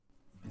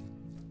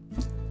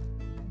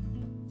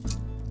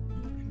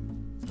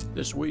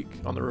This week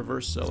on the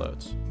Reverse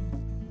Sellouts,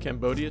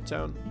 Cambodia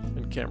Town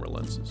and camera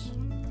lenses.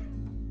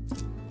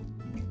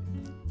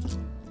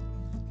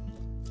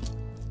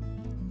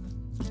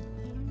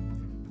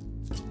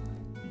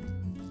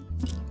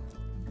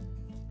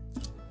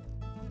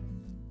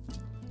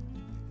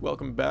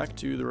 Welcome back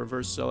to the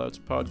Reverse Sellouts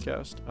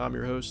podcast. I'm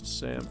your host,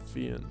 Sam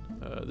Fian.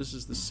 This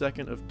is the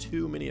second of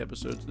two mini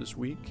episodes this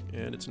week,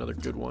 and it's another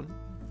good one.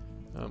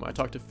 I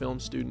talked to film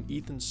student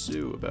Ethan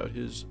Sue about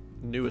his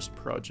newest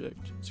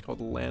project. It's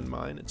called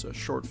Landmine. It's a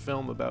short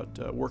film about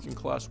a working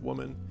class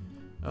woman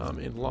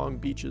in Long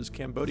Beach's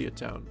Cambodia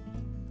town.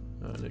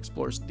 It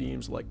explores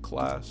themes like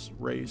class,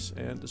 race,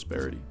 and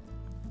disparity.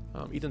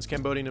 Ethan's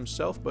Cambodian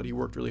himself, but he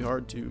worked really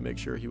hard to make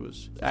sure he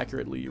was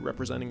accurately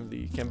representing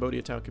the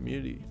Cambodia town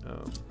community.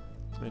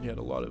 And he had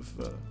a lot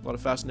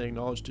of fascinating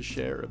knowledge to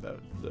share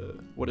about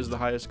what is the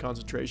highest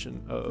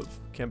concentration of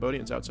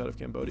Cambodians outside of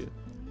Cambodia.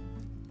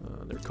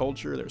 Their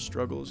culture, their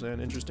struggles, and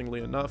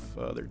interestingly enough,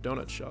 their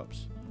donut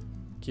shops.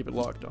 Keep it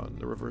locked on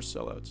the Reverse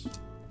Sellouts.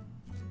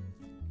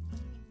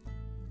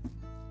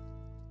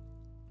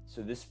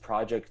 So this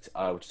project,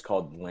 which is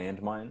called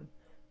Landmine,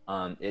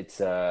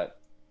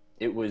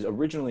 it was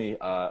originally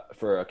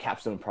for a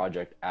capstone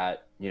project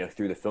at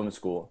through the film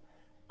school,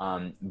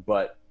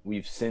 but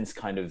we've since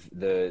kind of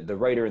the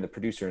writer and the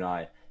producer and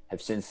I have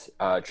since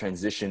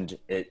transitioned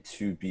it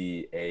to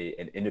be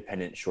an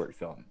independent short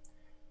film,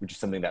 which is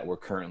something that we're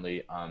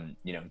currently,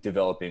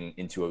 developing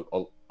into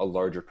a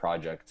larger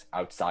project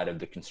outside of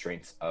the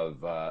constraints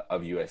of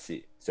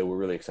USC. So we're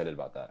really excited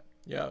about that.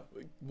 Yeah,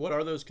 what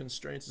are those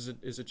constraints?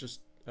 Is it just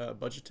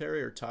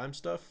budgetary or time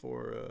stuff,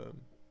 or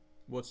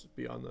what's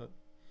beyond that?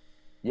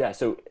 Yeah,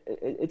 so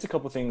it's a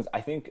couple things. I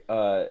think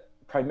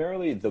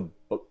primarily it's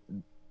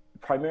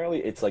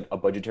like a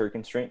budgetary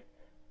constraint.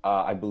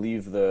 I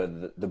believe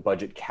the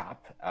budget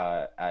cap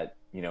at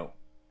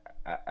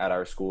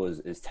our school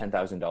is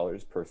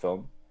 $10,000 per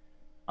film.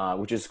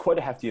 Which is quite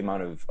a hefty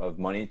amount of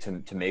money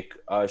to make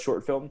a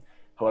short film.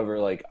 However,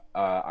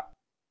 I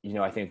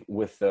think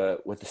with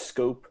the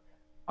scope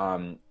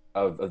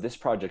of this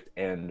project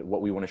and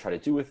what we want to try to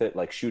do with it,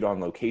 like shoot on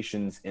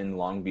locations in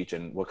Long Beach,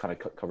 and we'll kind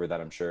of cover that,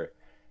 I'm sure.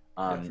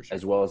 Sure.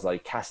 As well as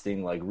like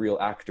casting like real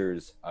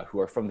actors who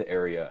are from the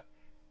area.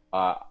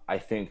 I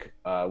think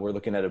we're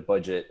looking at a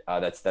budget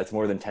that's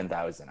more than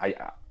 10,000.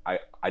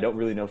 I don't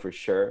really know for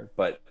sure,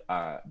 but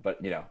I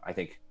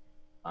think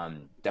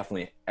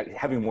definitely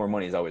having more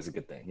money is always a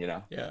good thing,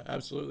 Yeah,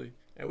 absolutely.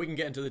 And we can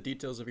get into the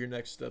details of your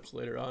next steps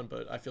later on,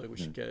 but I feel like we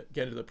should get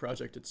into the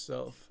project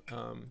itself. Do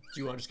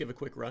you want to just give a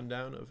quick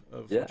rundown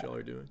of what y'all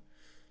are doing?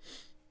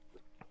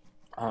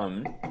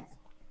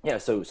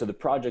 So the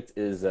project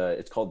is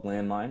it's called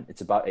Landmine. It's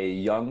about a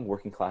young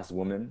working class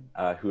woman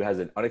who has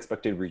an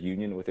unexpected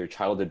reunion with her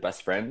childhood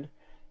best friend,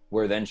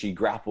 where then she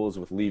grapples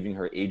with leaving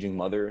her aging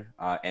mother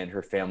and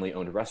her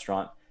family-owned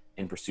restaurant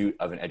in pursuit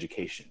of an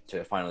education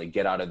to finally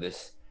get out of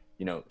this,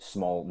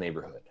 small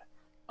neighborhood.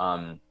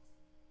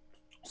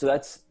 So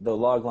that's the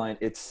log line.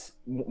 It's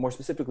more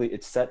specifically,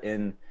 it's set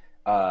in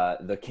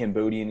the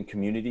Cambodian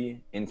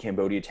community in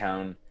Cambodia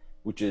town,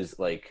 which is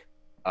like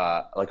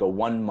a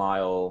 1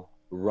 mile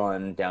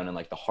run down in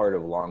like the heart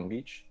of Long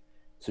Beach.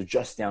 So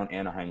just down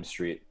Anaheim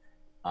Street.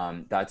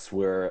 That's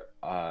where,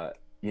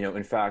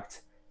 in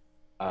fact,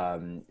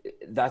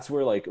 that's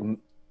where like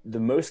the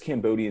most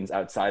Cambodians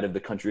outside of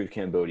the country of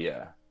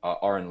Cambodia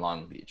are in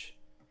Long Beach.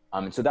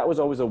 So that was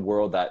always a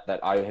world that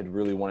I had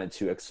really wanted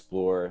to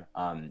explore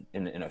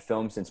in a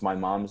film, since my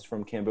mom's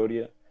from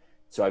Cambodia.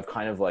 So I've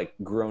kind of like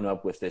grown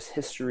up with this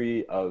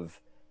history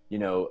of,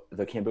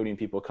 the Cambodian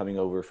people coming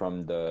over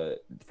from the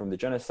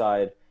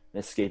genocide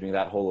and escaping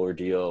that whole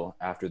ordeal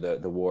after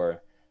the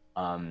war,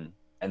 and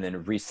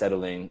then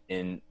resettling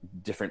in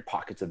different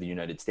pockets of the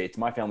United States.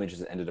 My family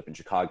just ended up in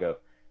Chicago,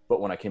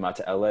 but when I came out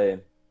to LA,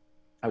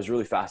 I was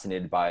really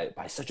fascinated by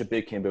such a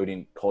big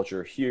Cambodian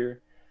culture here.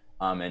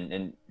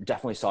 And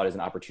definitely saw it as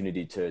an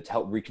opportunity to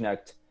help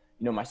reconnect,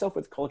 myself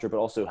with culture, but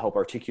also help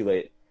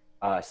articulate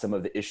some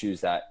of the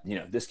issues that,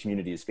 this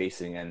community is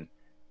facing. And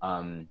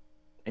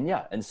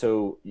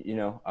so,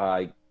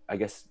 I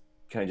guess,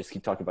 can I just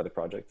keep talking about the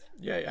project?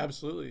 Yeah,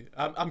 absolutely.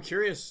 I'm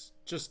curious,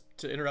 just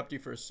to interrupt you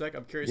for a sec,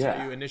 I'm curious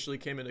how you initially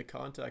came into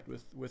contact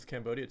with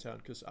Cambodia Town,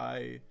 because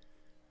I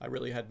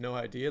really had no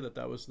idea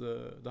that was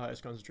the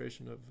highest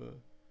concentration of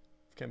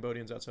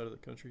Cambodians outside of the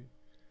country.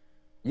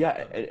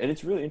 Yeah, and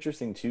it's really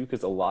interesting too,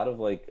 because a lot of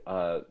like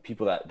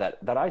people that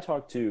I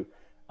talk to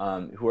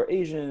who are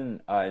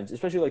Asian,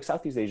 especially like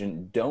Southeast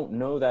Asian, don't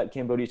know that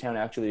Cambodia Town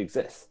actually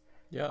exists.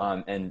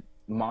 Yeah. And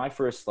my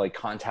first like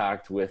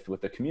contact with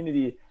the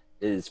community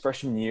is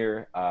freshman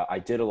year. I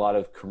did a lot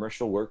of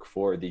commercial work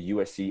for the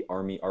USC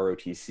Army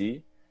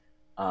ROTC,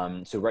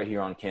 so right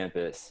here on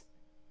campus.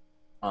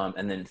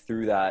 And then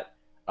through that,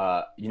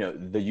 the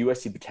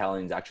USC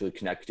battalion is actually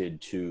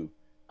connected to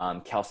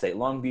Cal State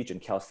Long Beach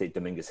and Cal State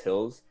Dominguez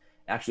Hills.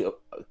 Actually,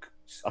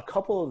 a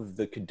couple of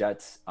the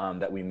cadets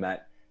that we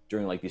met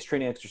during like these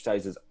training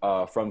exercises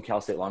from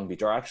Cal State Long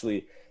Beach are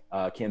actually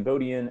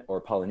Cambodian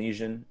or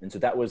Polynesian, and so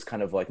that was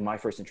kind of like my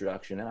first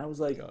introduction. And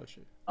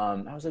Gotcha.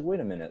 I was like, wait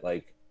a minute,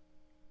 like,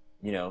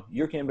 you know,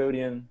 you're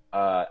Cambodian,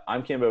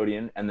 I'm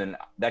Cambodian, and then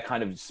that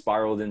kind of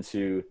spiraled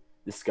into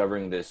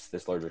discovering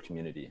this larger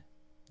community.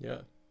 Yeah.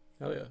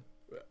 Hell yeah.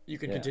 You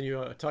can Yeah,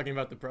 continue talking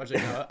about the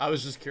project now. I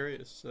was just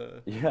curious.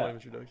 Point yeah, of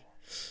introduction.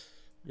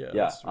 Yeah, yeah.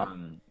 that's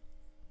sweet.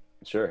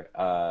 Sure.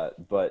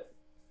 But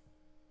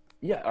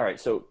yeah, all right.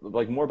 So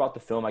like more about the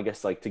film, I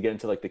guess, like to get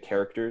into like the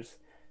characters.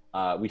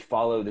 We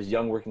follow this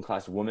young working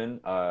class woman.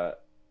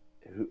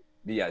 Who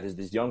yeah, there's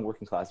this young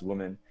working class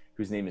woman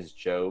whose name is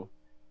Jo.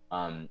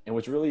 And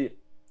what's really,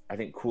 I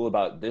think, cool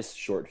about this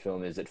short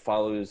film is it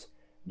follows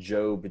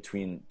Jo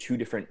between two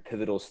different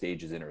pivotal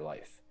stages in her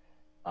life.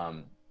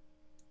 Um,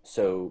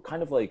 so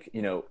kind of like,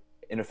 you know,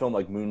 in a film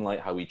like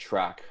Moonlight, how we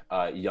track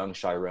young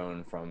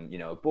Chiron from, you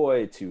know, a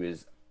boy to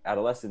his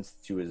adolescence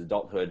to his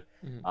adulthood.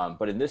 Mhm.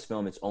 But in this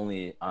film, it's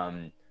only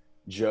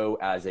Jo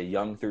as a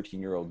young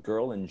 13-year-old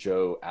girl and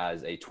Jo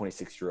as a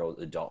 26-year-old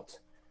adult,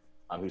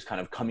 who's kind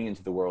of coming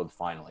into the world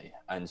finally.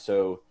 And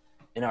so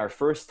in our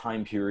first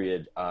time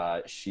period,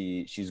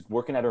 she's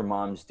working at her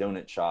mom's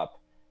donut shop.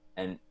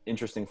 And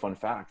interesting fun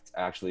fact,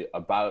 actually,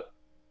 about,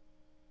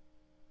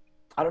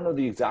 I don't know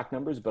the exact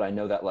numbers, but I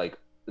know that like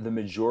the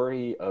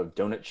majority of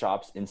donut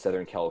shops in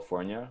Southern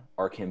California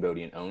are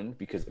Cambodian owned,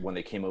 because when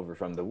they came over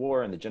from the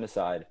war and the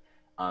genocide,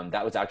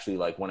 that was actually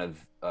like one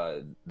of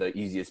the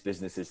easiest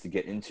businesses to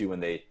get into.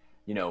 And they,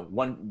 you know,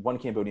 one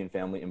Cambodian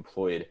family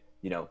employed,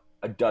 you know,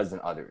 a dozen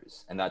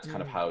others, and that's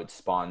kind of Mm. how it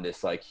spawned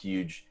this like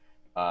huge,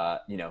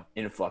 you know,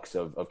 influx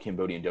of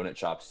Cambodian donut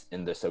shops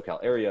in the SoCal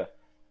area.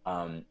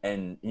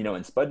 And you know,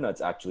 in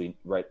Spudnuts, actually,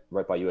 right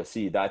by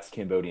USC, that's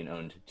Cambodian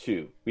owned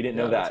too. We didn't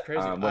know Yeah, that's that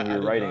crazy. when we I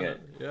were did writing not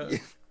know. it. Yeah.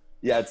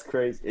 Yeah, it's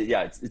crazy.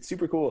 Yeah, it's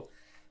super cool,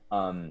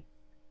 um,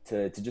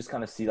 to just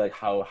kind of see like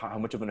how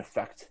much of an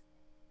effect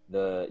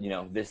the, you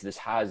know, this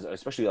has,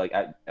 especially like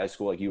at a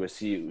school like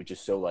USC, which is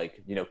so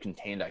like, you know,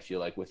 contained. I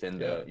feel like within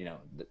Yeah. the, you know,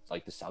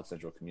 like the South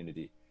Central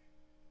community.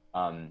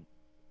 Um,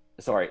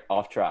 Sorry,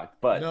 off track,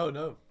 but No,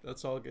 no,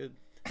 that's all good.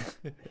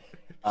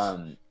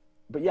 um,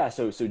 but yeah,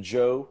 so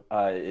Jo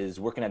is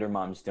working at her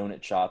mom's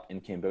donut shop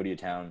in Cambodia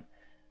town,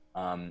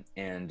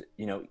 and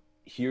you know,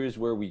 here's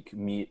where we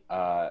meet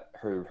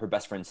her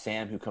best friend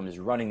Sam, who comes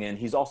running in.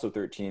 He's also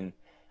 13.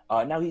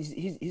 Now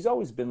he's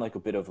always been like a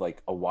bit of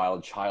like a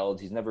wild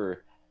child. He's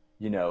never,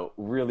 you know,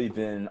 really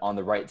been on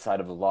the right side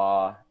of the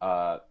law.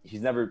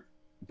 He's never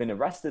been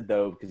arrested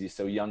though because he's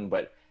so young,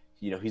 but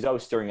you know, he's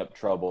always stirring up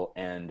trouble.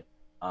 And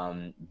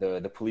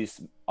the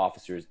police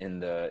officers in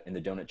the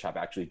donut shop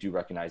actually do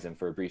recognize him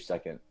for a brief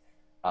second,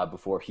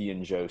 before he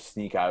and Jo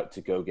sneak out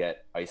to go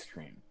get ice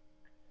cream.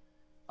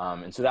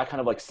 And so that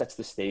kind of like sets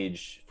the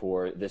stage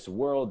for this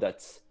world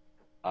that's,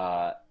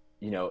 uh,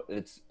 you know,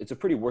 it's a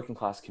pretty working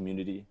class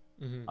community,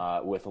 Hmm.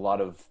 with a lot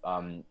of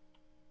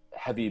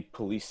heavy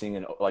policing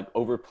and like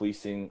over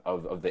policing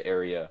of the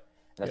area. And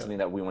that's Yeah. something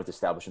that we want to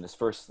establish in this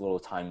first little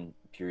time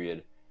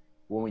period.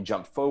 When we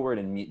jump forward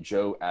and meet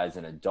Jo as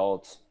an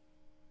adult,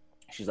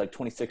 she's like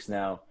 26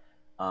 now.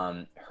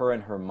 Her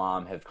and her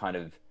mom have kind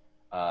of,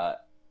 uh,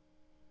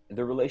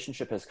 the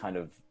relationship has kind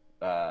of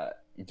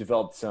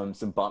developed some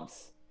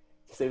bumps,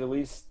 to say the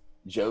least.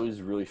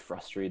 Jo's really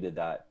frustrated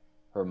that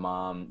her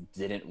mom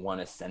didn't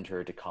want to send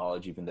her to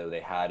college even though they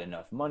had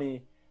enough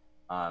money.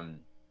 Um,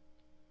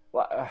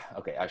 well,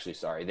 okay, actually,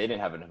 sorry, they didn't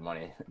have enough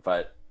money,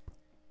 but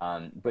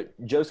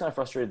Jo's kind of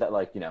frustrated that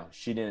like, you know,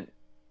 she didn't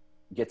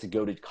get to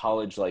go to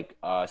college like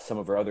some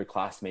of her other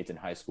classmates in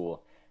high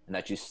school, and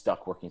that she's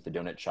stuck working at the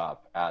donut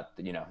shop at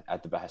the, you know,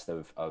 at the behest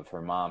of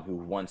her mom, who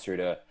wants her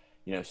to,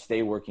 you know,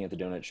 stay working at the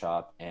donut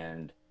shop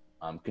and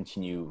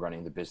continue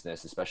running the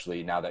business,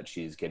 especially now that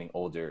she's getting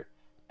older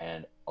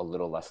and a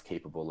little less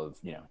capable of,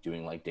 you know,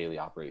 doing like daily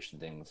operation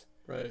things,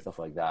 Right. stuff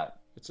like that.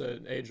 It's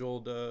an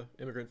age-old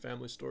immigrant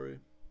family story.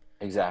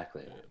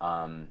 Exactly.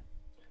 Yeah.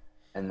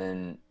 And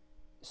then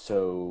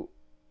so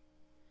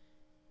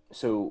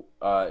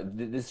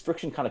this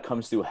friction kind of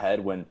comes to a head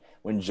when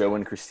Jo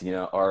and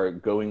Christina are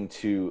going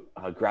to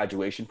a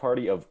graduation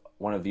party of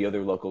one of the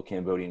other local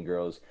Cambodian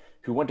girls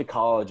who went to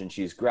college, and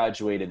she's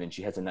graduated and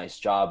she has a nice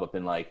job up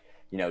in like,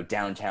 you know,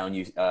 downtown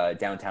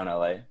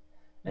LA.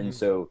 And Hmm.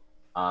 so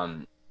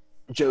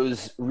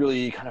Jo's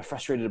really kind of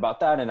frustrated about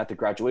that, and at the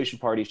graduation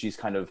party she's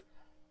kind of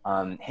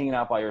hanging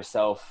out by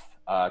herself,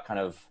 kind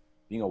of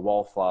being a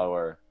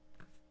wallflower.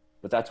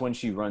 But that's when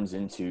she runs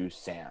into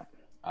Sam.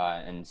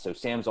 And so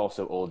Sam's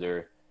also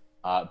older,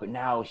 but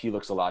now he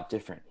looks a lot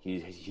different.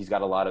 He's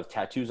got a lot of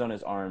tattoos on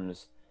his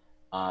arms,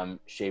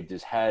 shaved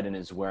his head, and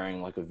is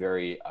wearing like a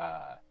very,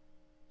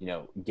 you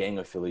know, gang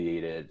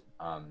affiliated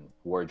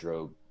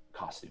wardrobe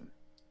costume,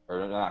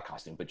 or not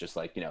costume, but just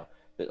like, you know,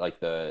 like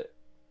the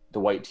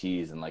white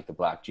tees and like the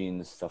black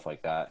jeans, stuff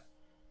like that.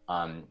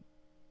 Um,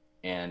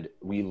 and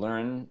we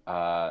learn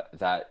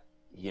that,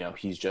 you know,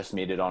 he's just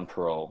made it on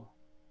parole,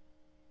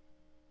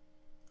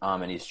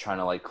 and he's trying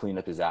to like clean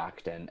up his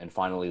act and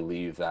finally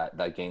leave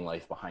that gang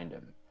life behind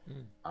him.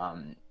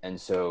 Mm. And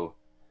so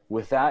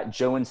with that,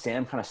 Joe and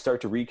Sam kind of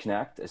start to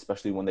reconnect,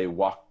 especially when they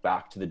walk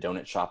back to the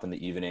donut shop in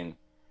the evening,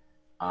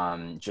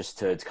 just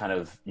to kind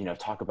of,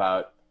 talk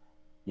about,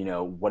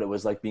 what it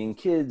was like being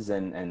kids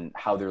and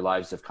how their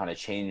lives have kind of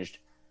changed.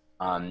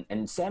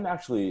 And Sam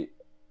actually,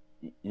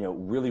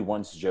 really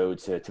wants Joe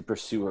to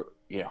pursue her,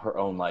 her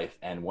own life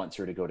and wants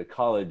her to go to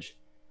college.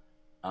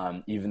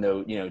 Even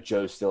though,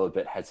 Joe's still a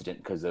bit hesitant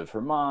because of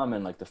her mom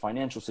and like the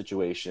financial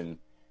situation.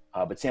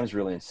 But Sam's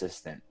really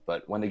insistent.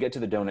 But when they get to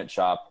the donut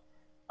shop,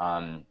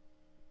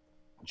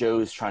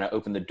 Joe's trying to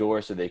open the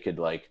door so they could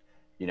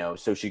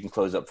so she can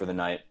close up for the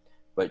night.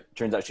 But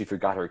turns out she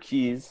forgot her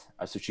keys.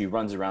 So she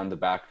runs around the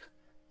back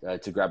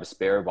to grab a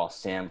spare while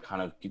Sam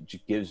kind of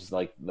gives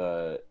like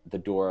the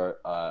door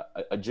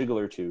a jiggle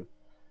or two.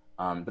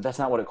 But that's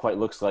not what it quite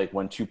looks like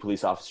when two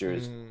police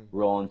officers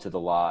roll into the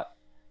lot.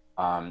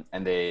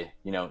 And they,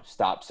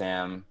 stop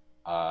Sam,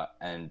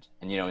 and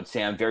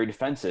Sam, very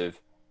defensive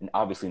and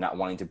obviously not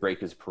wanting to break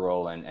his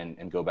parole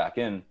and go back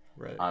in,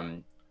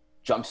 right.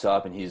 Jumps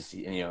up and he's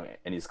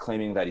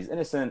claiming that he's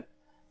innocent.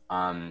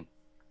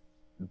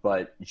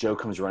 But Joe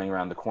comes running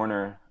around the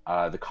corner.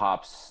 The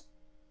cops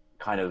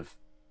kind of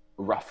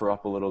rough her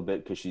up a little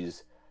bit because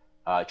she's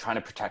trying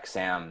to protect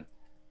Sam.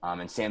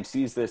 And Sam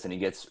sees this and he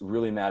gets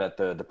really mad at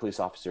the police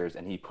officers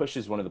and he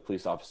pushes one of the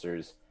police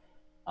officers.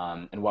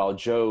 And while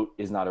Joe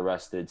is not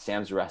arrested,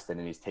 Sam's arrested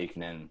and he's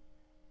taken in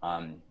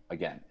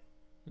again.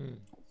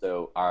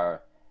 So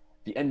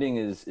the ending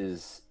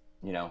is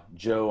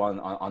Joe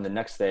on the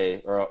next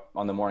day or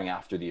on the morning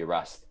after the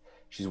arrest,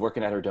 she's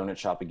working at her donut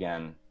shop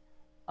again.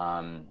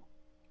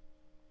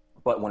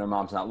 But when her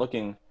mom's not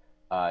looking,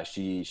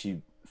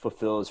 she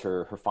fulfills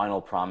her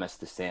final promise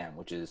to Sam,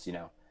 which is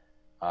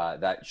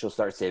that she'll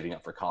start saving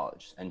up for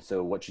college. And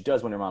so what she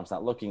does when her mom's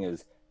not looking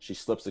is she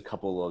slips a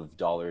couple of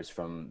dollars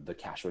from the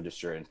cash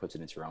register and puts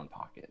it into her own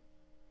pocket.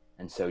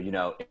 And so,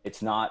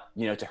 it's not,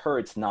 to her,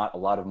 it's not a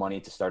lot of money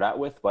to start out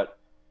with, but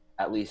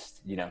at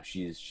least,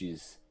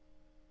 she's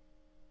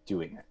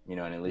doing it,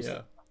 and at least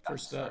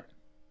first step.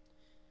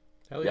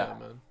 Hell yeah,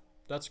 man.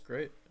 That's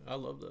great. I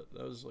love that.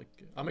 That was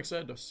I'm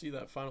excited to see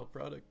that final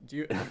product. Do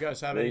you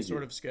guys have any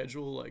sort of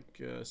schedule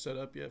set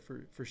up yet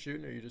for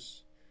shooting, or are you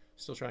just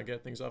still trying to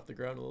get things off the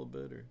ground a little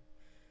bit, or?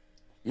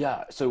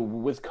 Yeah. So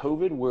with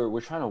COVID,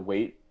 we're trying to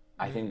wait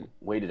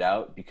it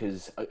out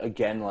because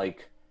again,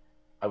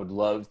 I would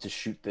love to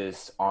shoot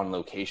this on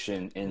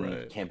location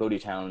in Cambodia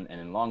Town and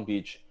in Long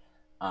Beach.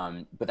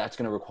 But that's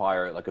going to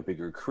require a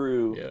bigger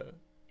crew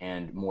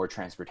and more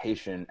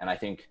transportation. And I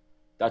think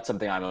that's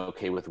something I'm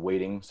okay with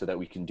waiting so that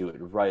we can do it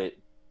right.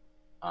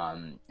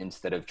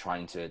 Instead of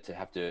trying to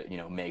have to,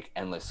 make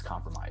endless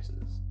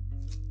compromises.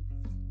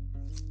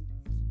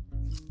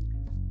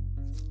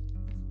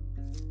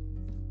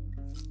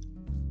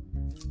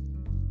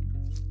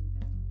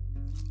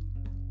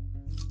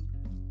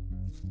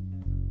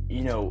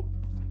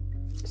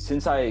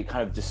 Since I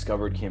kind of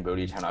discovered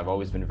Cambodia Town, I've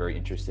always been very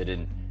interested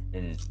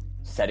in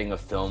setting a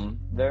film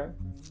there.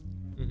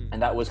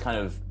 And that was kind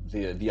of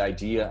the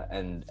idea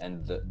and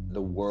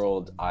the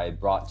world I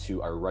brought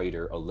to our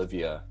writer,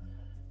 Olivia.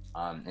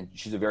 And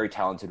she's a very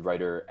talented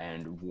writer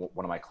and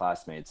one of my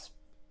classmates.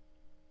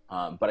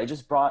 But I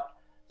just brought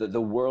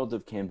the world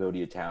of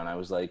Cambodia Town. I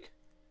was and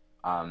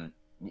I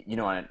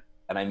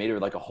made her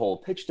a whole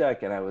pitch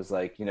deck, and I was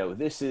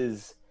this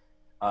is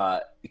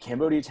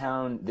Cambodia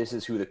Town, this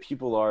is who the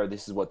people are,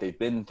 this is what they've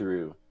been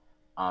through,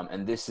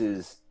 and this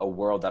is a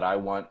world that I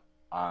want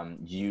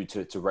you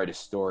to write a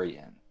story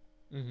in.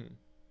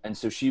 And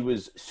so she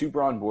was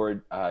super on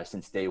board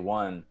since day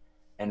one,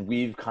 and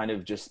we've kind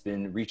of just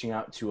been reaching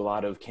out to a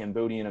lot of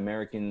Cambodian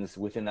Americans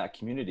within that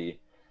community,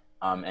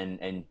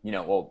 and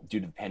due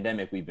to the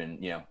pandemic, we've been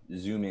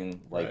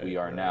Zooming we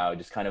are now,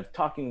 just kind of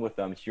talking with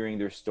them, hearing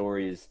their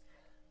stories,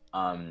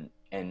 and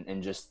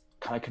just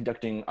kind of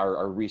conducting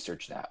our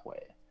research that way.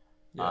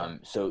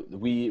 So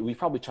we've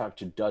probably talked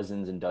to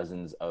dozens and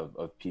dozens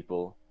of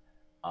people,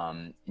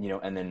 and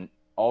then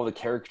all the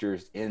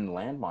characters in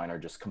Landmine are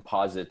just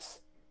composites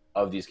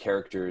of these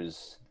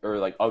characters or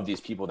of these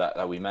people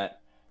that we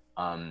met,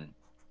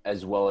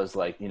 as well as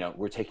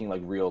we're taking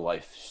real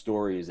life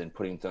stories and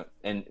putting them,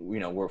 and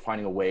we're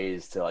finding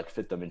ways to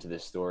fit them into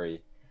this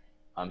story.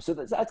 So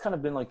that's kind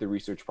of been the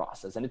research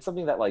process, and it's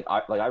something that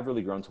I've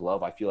really grown to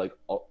love. I feel like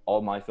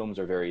all my films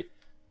are very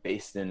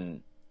based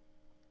in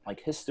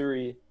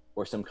history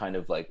or some kind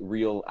of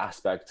real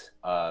aspect,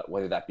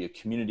 whether that be a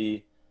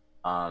community,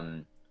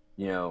 the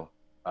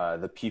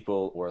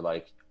people, or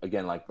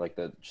again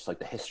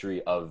the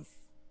history of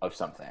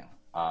something.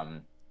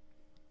 And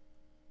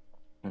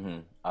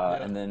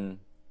then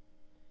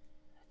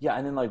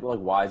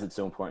why is it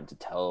so important to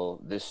tell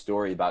this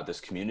story about this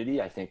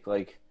community? I think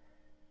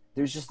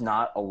there's just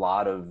not a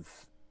lot of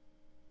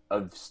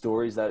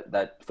stories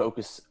that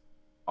focus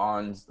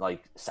on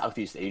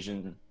Southeast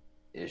Asian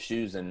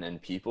issues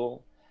and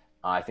people.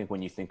 I think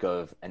when you think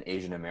of an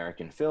Asian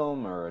American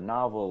film or a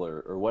novel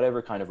or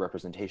whatever kind of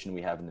representation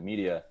we have in the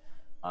media,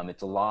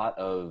 it's a lot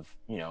of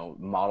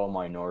model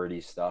minority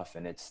stuff,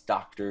 and it's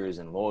doctors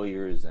and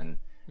lawyers and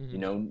you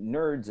know,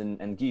 nerds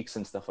and geeks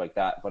and stuff like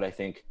that. But I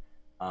think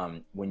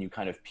when you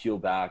kind of peel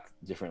back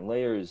different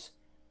layers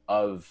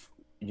of,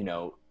 you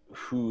know,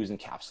 who's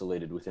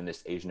encapsulated within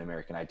this Asian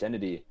American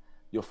identity,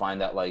 you'll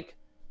find that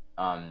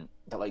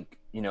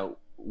you know,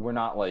 we're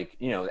not like,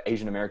 you know,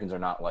 Asian Americans are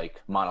not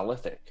like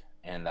monolithic,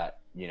 and that,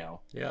 you know,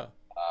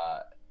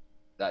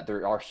 that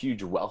there are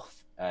huge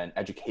wealth and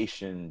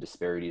education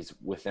disparities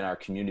within our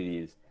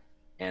communities.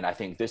 And I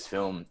think this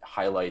film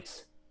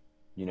highlights,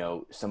 you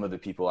know, some of the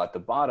people at the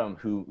bottom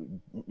who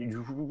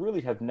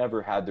really have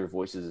never had their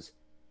voices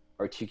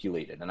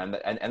articulated. And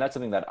that's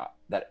something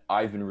that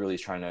I've been really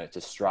trying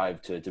to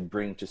strive to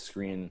bring to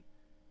screen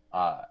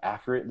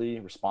accurately,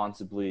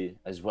 responsibly,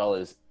 as well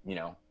as, you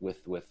know,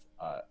 with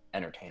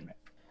entertainment.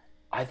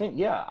 I think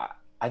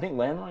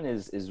Landline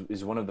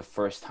is one of the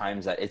first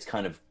times that it's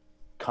kind of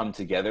come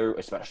together,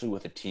 especially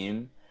with a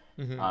team,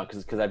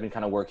 because I've been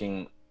kind of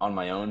working on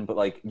my own, but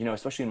like, you know,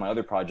 especially in my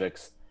other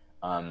projects,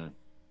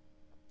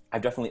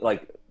 I've definitely,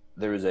 like,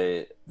 there's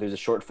a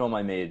short film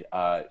I made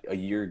a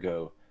year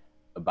ago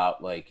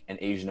about like an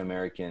Asian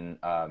American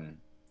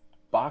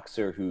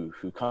boxer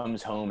who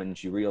comes home and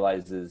she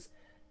realizes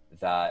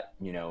that,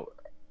 you know,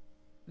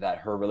 that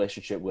her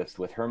relationship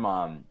with her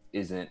mom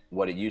isn't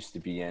what it used to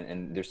be,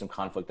 and there's some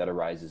conflict that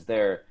arises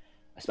there,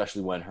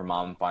 especially when her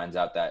mom finds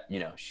out that, you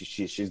know,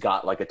 she's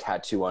got like a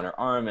tattoo on her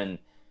arm and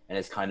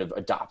has kind of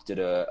adopted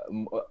a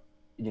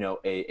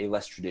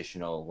less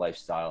traditional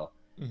lifestyle.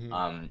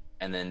 And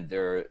then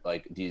there are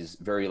like these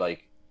very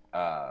like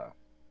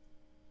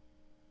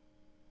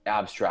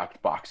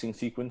abstract boxing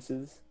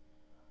sequences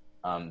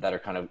that are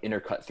kind of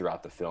intercut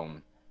throughout the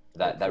film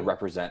that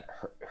represent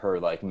her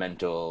like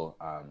mental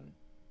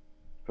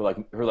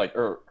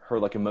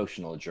her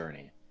emotional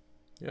journey.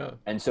 Yeah.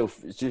 And so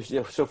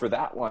for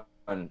that one,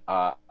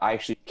 I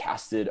actually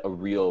casted a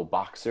real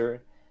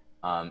boxer,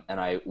 and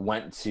I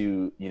went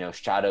to, you know,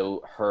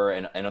 shadow her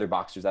and other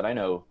boxers that I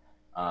know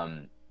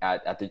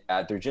at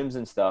their gyms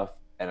and stuff.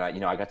 And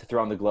I got to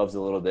throw on the gloves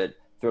a little bit,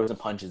 throw some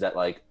punches at,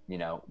 like, you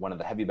know, one of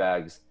the heavy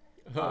bags.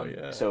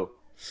 So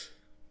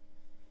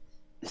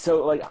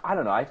like, I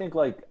don't know. I think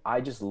like I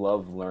just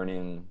love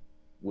learning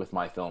with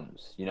my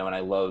films, you know, and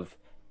I love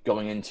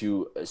going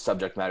into a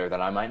subject matter that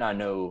I might not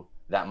know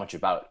that much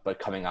about, but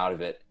coming out of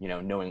it, you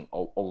know, knowing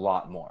a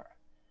lot more.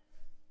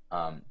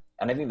 And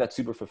I think that's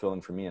super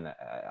fulfilling for me. And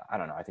I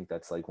don't know, I think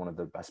that's like one of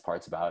the best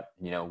parts about,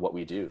 you know, what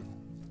we do.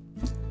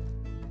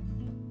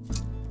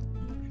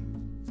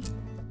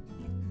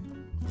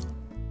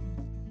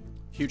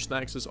 Huge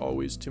thanks as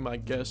always to my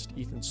guest,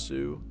 Ethan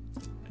Su,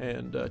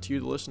 and to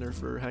you, the listener,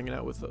 for hanging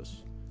out with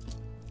us.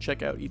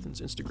 Check out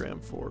Ethan's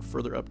Instagram for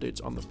further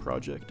updates on the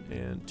project,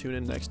 and tune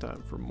in next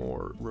time for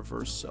more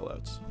Reverse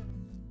Sellouts.